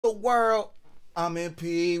World. I'm in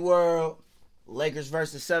PE World. Lakers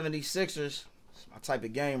versus 76ers. It's my type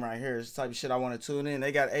of game right here. It's the type of shit I want to tune in.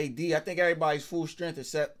 They got AD. I think everybody's full strength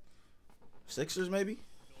except Sixers, maybe?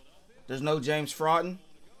 There's no James Froughton.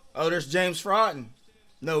 Oh, there's James Froughton.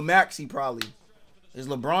 No Maxey, probably. Is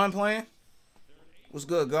LeBron playing? What's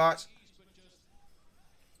good, Gods?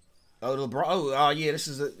 Oh, LeBron. Oh, yeah. This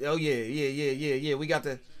is a. Oh, yeah. We got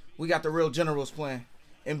the real generals playing.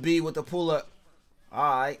 Embiid with the pull up.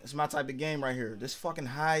 Alright, it's my type of game right here. This fucking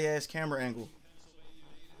high-ass camera angle.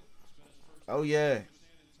 Oh, yeah.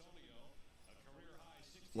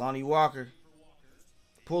 Lonnie Walker.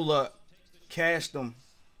 Pull up. Cashed him.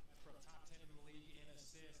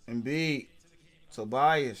 Embiid.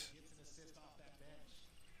 Tobias.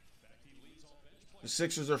 The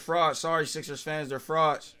Sixers are frauds. Sorry, Sixers fans, they're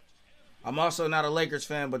frauds. I'm also not a Lakers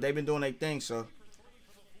fan, but they've been doing their thing, so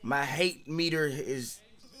my hate meter is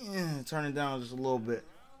turning down just a little bit.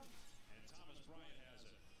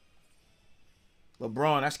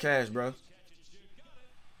 LeBron, that's cash, bro.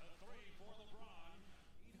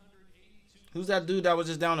 Who's that dude that was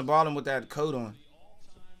just down the bottom with that coat on?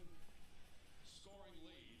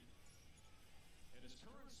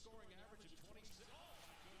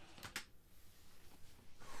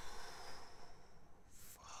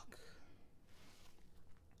 Fuck.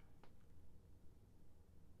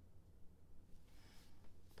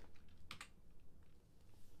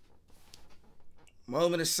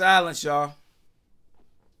 Moment of silence, y'all.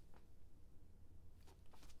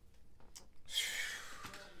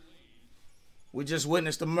 We just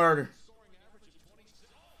witnessed a murder.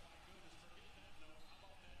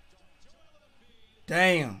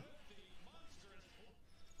 Damn.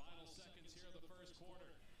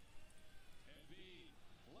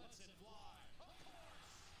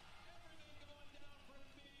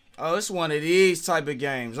 Oh, it's one of these type of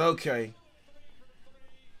games. Okay.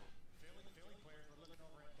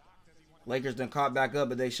 Lakers done caught back up,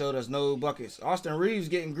 but they showed us no buckets. Austin Reeves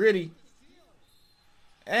getting gritty.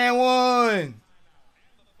 And one.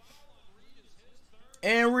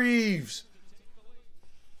 And Reeves.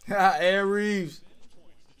 And Reeves.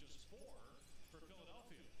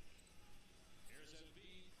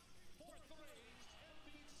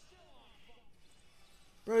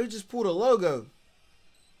 Bro, he just pulled a logo.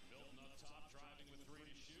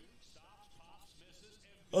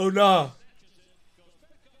 Oh, nah.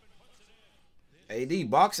 AD,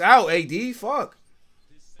 box out, AD. Fuck.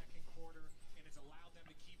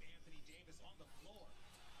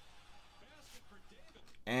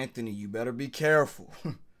 Anthony, you better be careful.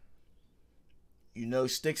 You know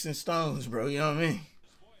sticks and stones, bro. You know what I mean?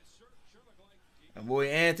 And boy,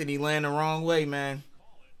 Anthony landed the wrong way, man.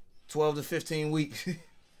 12 to 15 weeks.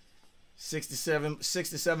 6 to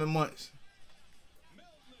 7 months.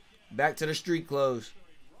 Back to the street clothes.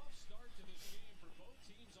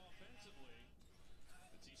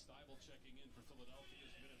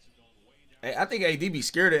 Hey, I think AD be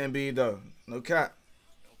scared of Embiid, though. No cap.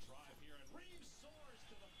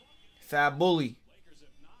 Fat Bully.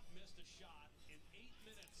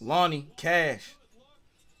 Lonnie. Cash.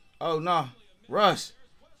 Oh, no. Russ.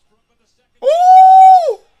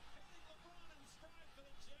 Ooh!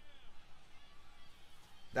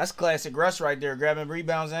 That's classic Russ right there. Grabbing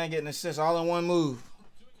rebounds and getting assists all in one move.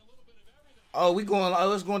 Oh,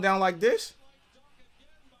 it's going down like this?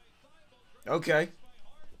 Okay.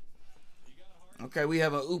 Okay, we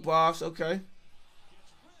have an oop-offs. Okay.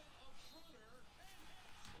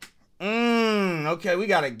 Okay, we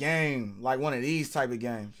got a game. Like one of these type of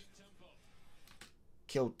games.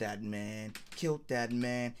 Killed that man. Killed that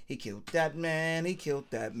man. He killed that man. He killed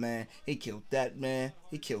that man. He killed that man.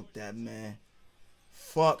 He killed that man.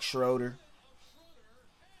 Fuck Schroeder.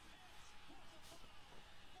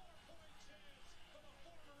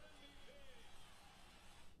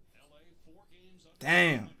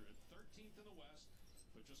 Damn.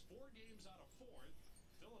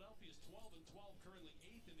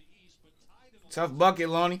 Tough bucket,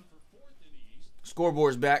 Lonnie.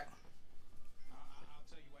 Scoreboard's back. I'll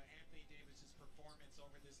tell you what, Anthony Davis's performance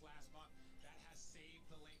over this last month, that has saved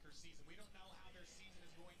the Lakers season. We don't know how their season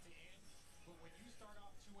is going to end, but when you start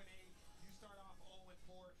off 2-8, you start off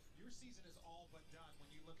 0-4, your season is all but done when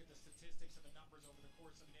you look at the statistics and the numbers over the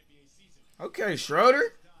course of an NBA season. Okay,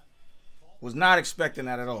 Schroeder. Was not expecting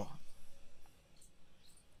that at all.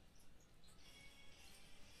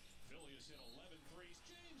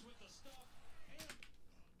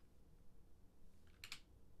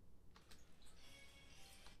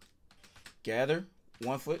 Gather.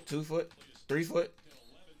 1 foot, 2 foot, 3 foot.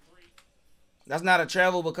 That's not a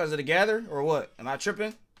travel because of the gather or what? Am I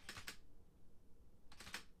tripping?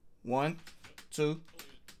 1, 2,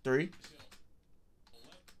 3.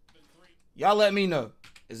 Y'all let me know.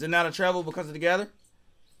 Is it not a travel because of together?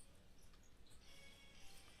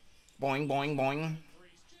 Boing, boing, boing.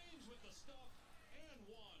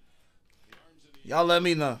 Y'all let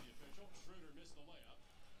me know.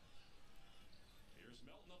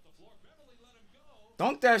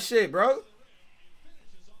 Dunk that shit, bro.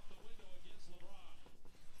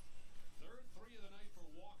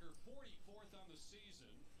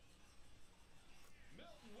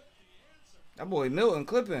 That boy Milton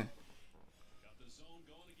clipping.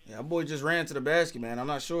 Yeah, that boy just ran to the basket, man. I'm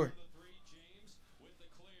not sure.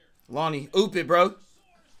 Lonnie, oop it, bro.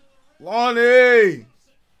 Lonnie.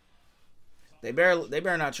 They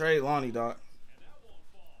better not trade Lonnie, dog.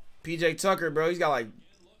 PJ Tucker, bro. He's got like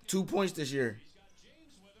 2 points this year.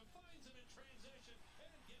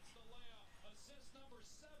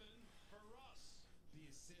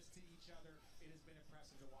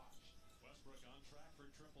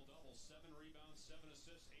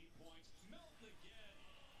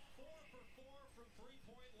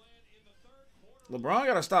 LeBron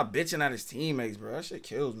gotta stop bitching at his teammates, bro. That shit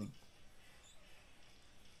kills me.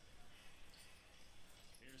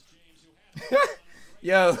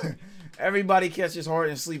 Yo, everybody catches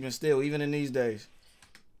Harden sleeping still, even in these days.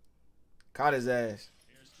 Caught his ass.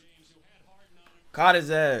 Caught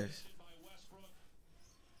his ass.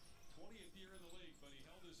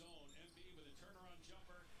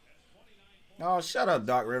 Oh, shut up,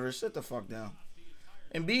 Doc Rivers. Sit the fuck down.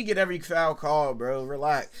 Embiid get every foul call, bro.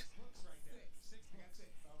 Relax.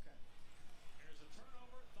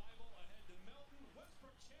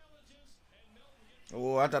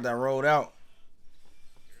 Oh, I thought that rolled out.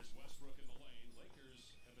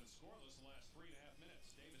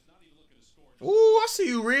 Ooh, I see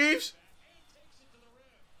you, Reeves.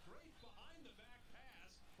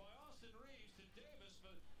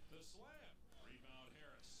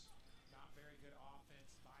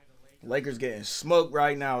 Lakers getting smoked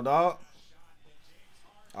right now, dog.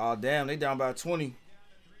 Oh, damn. They down by 20.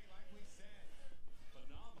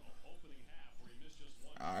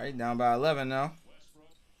 All right, down by 11 now.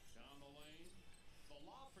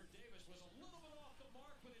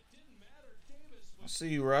 I see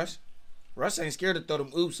you, Russ. Russ ain't scared to throw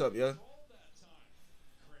them oops up, yo.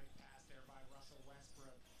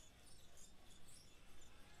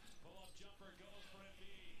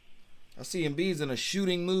 I see Embiid's in a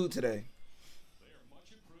shooting mood today.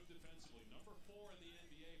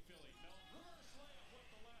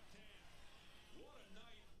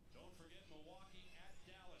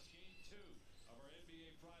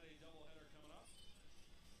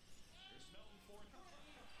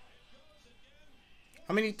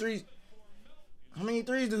 How many threes? How many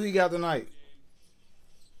threes do he got tonight?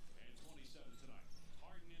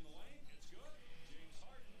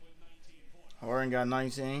 Harden got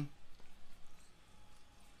 19.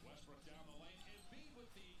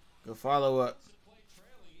 Good follow up.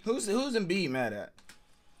 Who's Embiid mad at?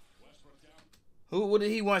 What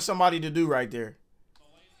did he want somebody to do right there?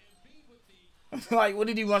 Like, what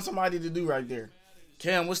did he want somebody to do right there?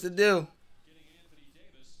 Cam, what's the deal?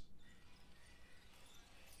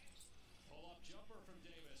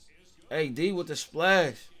 Hey, D with the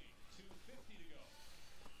splash.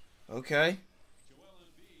 Okay.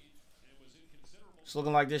 It's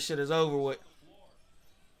looking like this shit is over with.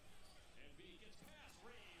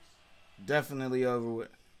 Definitely over with.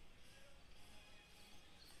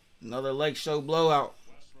 Another Lake Show blowout.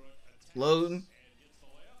 Loading.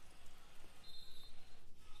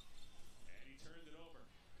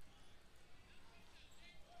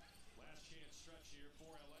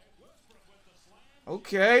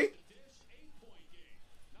 Okay.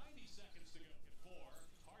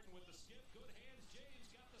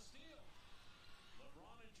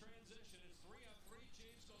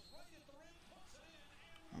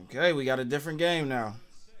 Okay, we got a different game now.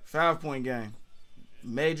 5-point game.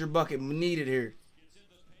 Major bucket needed here.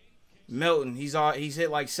 Milton, he's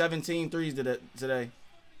hit like 17 threes today.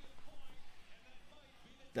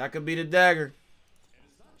 That could be the dagger.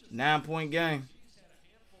 9-point game.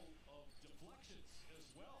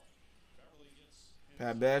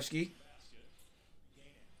 Pat Bavsky.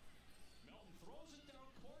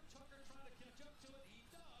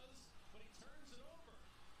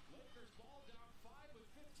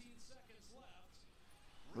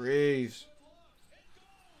 Reeves.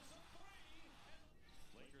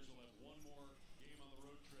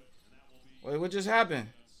 Wait, what just happened?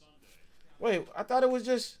 Wait, I thought it was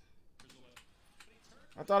just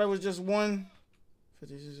one.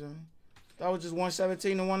 56. I thought it was just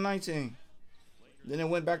 117 and 119. Then it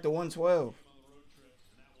went back to 112.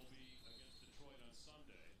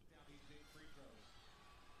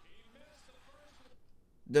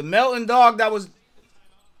 The Melton dog that was.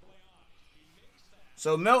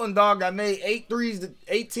 So Melton dog that made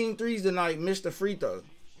 18 threes tonight missed the free throw.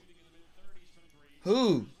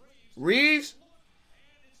 Who? Reeves?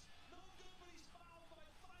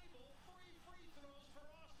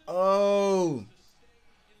 Oh.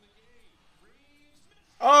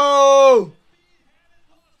 Oh.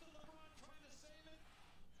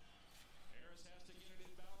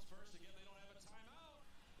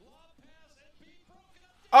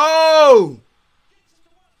 Oh.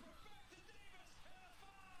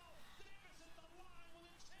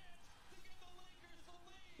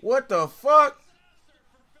 What the fuck?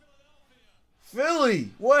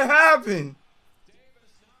 Philly, what happened?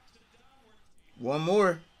 One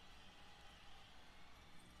more.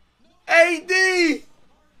 AD.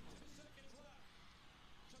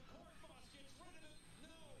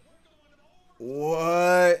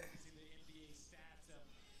 What?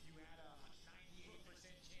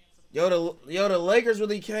 Yo, the Lakers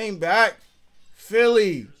really came back.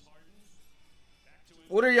 Philly.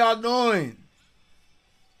 What are y'all doing?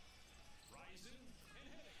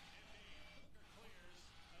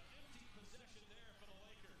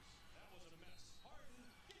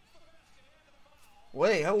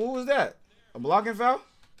 Wait, what was that? A blocking foul?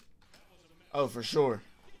 Oh, for sure.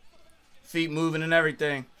 Feet moving and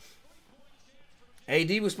everything. AD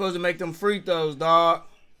was supposed to make them free throws, dog.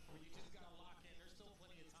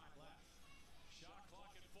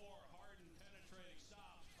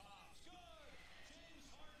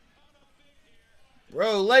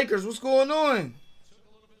 Bro, Lakers, what's going on?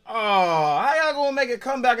 Oh, how y'all gonna make a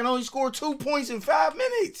comeback and only score 2 points in 5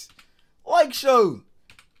 minutes? Like show.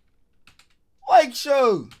 Like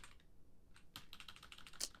show.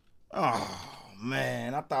 Oh,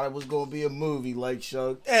 man. I thought it was going to be a movie, like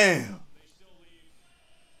show. Damn.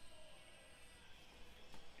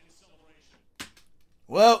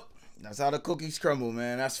 Well, that's how the cookies crumble,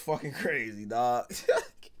 man. That's fucking crazy, dog.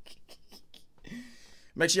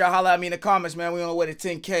 Make sure y'all holler at me in the comments, man. We on the way to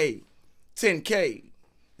 10K. 10K.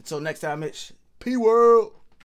 Until next time, it's P-World.